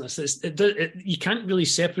your business. You can't really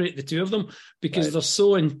separate the two of them because they're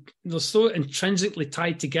so intrinsically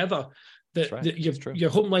tied together that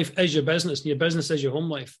your home life is your business and your business is your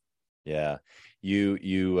home life. Yeah.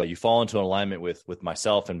 You fall into alignment with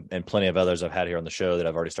myself and plenty of others I've had here on the show that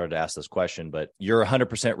I've already started to ask this question, but you're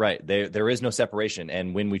 100% right. There is no separation.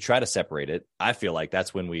 And when we try to separate it, I feel like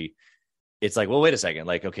that's when it's like, well, wait a second.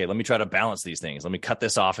 Like, okay, let me try to balance these things. Let me cut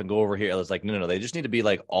this off and go over here. It's like, no. They just need to be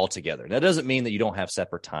like all together. That doesn't mean that you don't have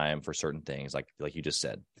separate time for certain things. Like you just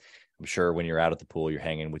said, I'm sure when you're out at the pool, you're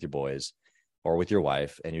hanging with your boys or with your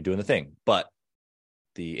wife and you're doing the thing, but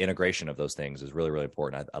the integration of those things is really, really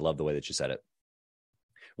important. I love the way that you said it.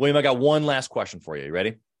 William, I got one last question for you. You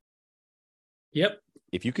ready? Yep.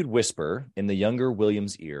 If you could whisper in the younger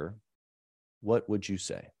William's ear, what would you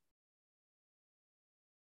say?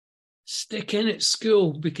 Stick in at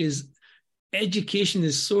school because education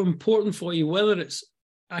is so important for you, whether it's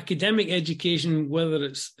academic education, whether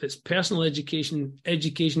it's personal education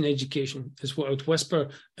is what I would whisper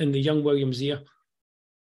in the young William's ear.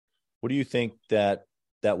 What do you think that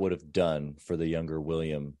would have done for the younger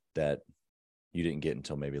William that you didn't get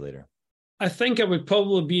until maybe later? I think I would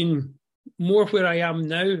probably been more where I am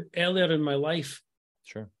now earlier in my life.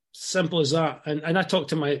 Sure. Simple as that. And I talked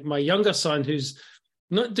to my younger son who's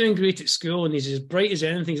not doing great at school, and he's as bright as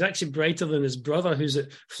anything. He's actually brighter than his brother, who's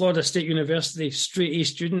at Florida State University, straight A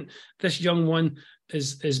student. This young one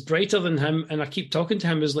is brighter than him, and I keep talking to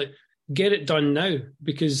him as like, get it done now,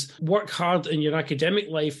 because work hard in your academic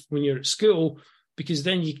life when you're at school, because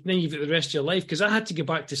then you've got the rest of your life. Because I had to go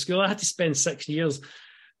back to school. I had to spend 6 years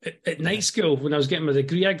at night school when I was getting my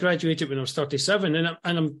degree. I graduated when I was 37, and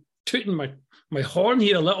I'm tooting my horn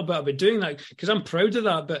here a little bit about doing that because I'm proud of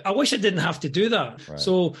that, but I wish I didn't have to do that. Right.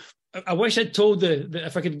 So I wish I'd told that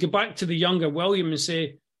if I could go back to the younger William and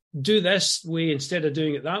say, do this way instead of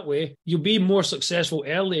doing it that way, you'll be more successful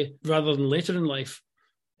early rather than later in life.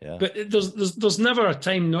 Yeah. But there's never a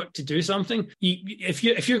time not to do something.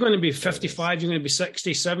 If you're going to be 55, you're going to be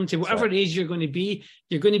 60, 70, whatever age you're going to be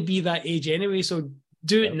that age anyway. So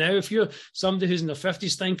do it now. If you're somebody who's in their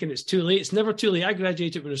 50s thinking it's too late, it's never too late. I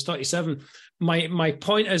graduated when I was 37. My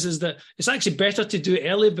point is that it's actually better to do it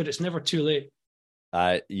early, but it's never too late.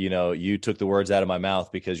 You took the words out of my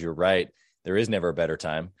mouth because you're right. There is never a better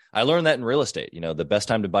time. I learned that in real estate. The best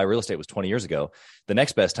time to buy real estate was 20 years ago. The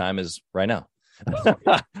next best time is right now.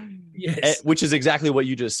 Yes. Which is exactly what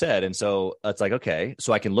you just said. And so it's like, okay,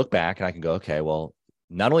 so I can look back and I can go, okay, well,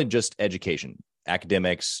 not only just education,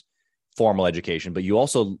 academics, formal education, but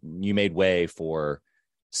you made way for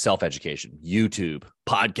self-education, YouTube,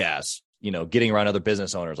 podcasts, getting around other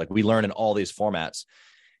business owners. Like we learn in all these formats.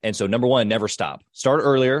 And so number one, never stop. Start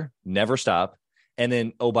earlier, never stop. And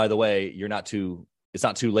then, oh, by the way, you're not too it's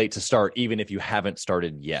not too late to start, even if you haven't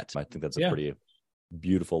started yet. I think that's a pretty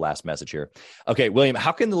beautiful last message here. Okay, William,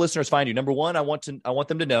 how can the listeners find you? Number one, I want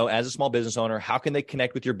them to know, as a small business owner, how can they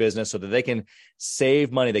connect with your business so that they can save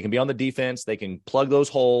money? They can be on the defense. They can plug those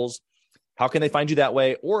holes. How can they find you that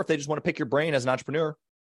way? Or if they just want to pick your brain as an entrepreneur,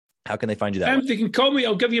 how can they find you that way? They can call me.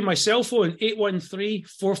 I'll give you my cell phone,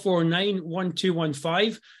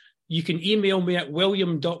 813-449-1215. You can email me at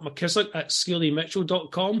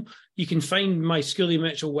william.mckisock@schooleymitchell.com. You can find my Schooley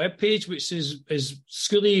Mitchell webpage, which is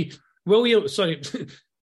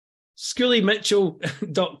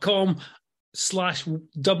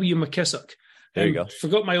schooleymitchell.com/W.McKissock. There you go.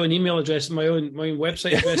 Forgot my own email address, my own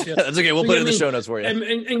website address here. That's okay. We'll put it in the show notes for you.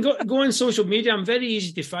 And go on social media. I'm very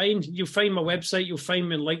easy to find. You'll find my website. You'll find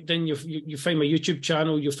me on LinkedIn. You'll find my YouTube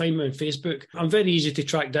channel. You'll find me on Facebook. I'm very easy to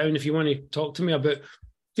track down if you want to talk to me about.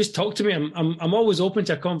 Just talk to me. I'm always open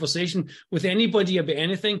to a conversation with anybody about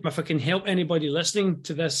anything. If I can help anybody listening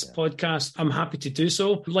to this podcast, I'm happy to do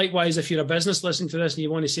so. Likewise, if you're a business listening to this and you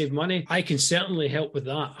want to save money, I can certainly help with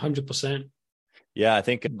that 100%. Yeah, I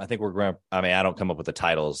think we're going to, I don't come up with the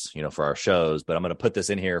titles, for our shows, but I'm going to put this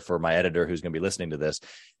in here for my editor who's going to be listening to this.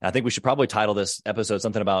 And I think we should probably title this episode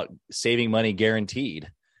something about saving money guaranteed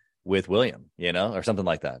with William, or something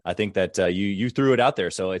like that. I think that you threw it out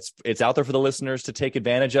there. So it's out there for the listeners to take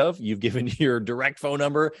advantage of. You've given your direct phone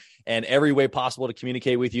number and every way possible to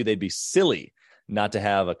communicate with you. They'd be silly not to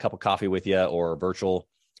have a cup of coffee with you or a virtual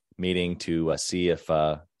meeting to see if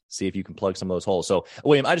you can plug some of those holes. So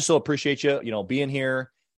William, I just so appreciate you, being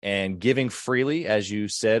here and giving freely. As you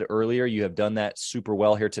said earlier, you have done that super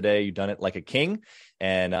well here today. You've done it like a king.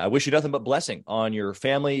 And I wish you nothing but blessing on your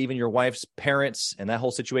family, even your wife's parents and that whole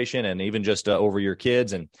situation, and even just over your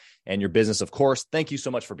kids and your business, of course. Thank you so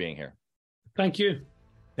much for being here. Thank you.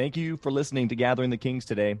 Thank you for listening to Gathering the Kings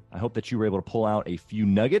today. I hope that you were able to pull out a few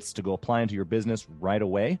nuggets to go apply into your business right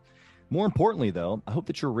away. More importantly, though, I hope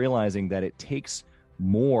that you're realizing that it takes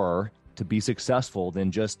more to be successful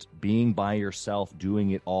than just being by yourself, doing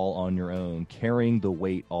it all on your own, carrying the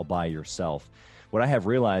weight all by yourself. What I have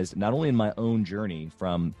realized, not only in my own journey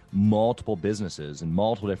from multiple businesses and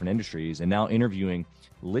multiple different industries, and now interviewing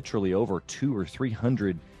literally over 200 or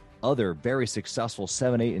 300 other very successful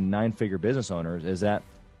 7, 8, and 9-figure business owners, is that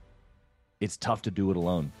it's tough to do it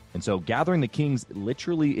alone. And so Gathering the Kings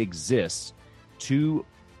literally exists to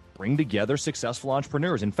bring together successful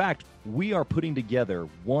entrepreneurs. In fact, we are putting together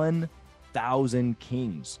 1,000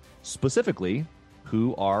 kings, specifically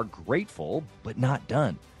who are grateful but not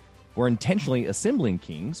done. We're intentionally assembling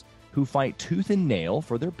kings who fight tooth and nail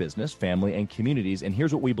for their business, family, and communities. And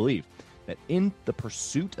here's what we believe, that in the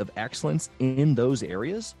pursuit of excellence in those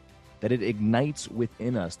areas, that it ignites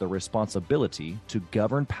within us the responsibility to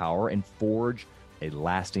govern power and forge a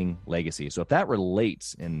lasting legacy. So if that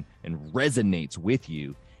relates and resonates with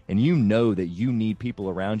you, and you know that you need people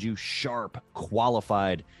around you, sharp,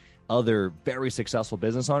 qualified, other very successful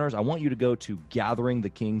business owners, I want you to go to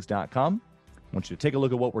gatheringthekings.com. I want you to take a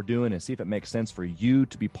look at what we're doing and see if it makes sense for you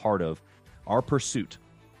to be part of our pursuit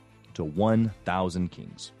to 1,000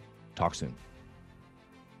 kings. Talk soon.